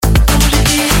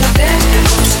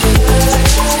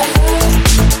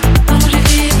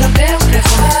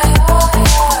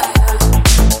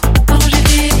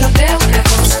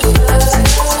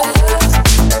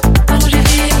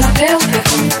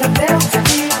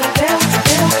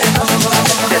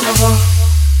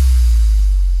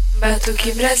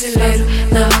Batuque brasileiro,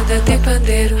 na roda tem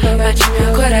pandeiro. Bate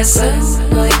meu coração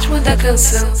no ritmo da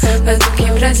canção. Batuque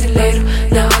brasileiro,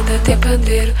 na roda tem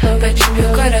pandeiro. Bate meu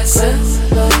coração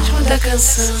no ritmo da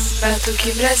canção.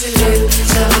 Batuque brasileiro,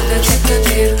 na roda tem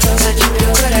pandeiro. Bate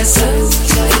meu coração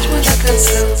no ritmo da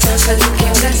canção. Batuque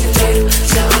brasileiro,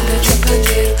 na roda tem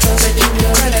pandeiro. Bate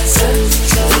meu coração no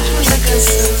ritmo da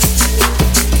canção.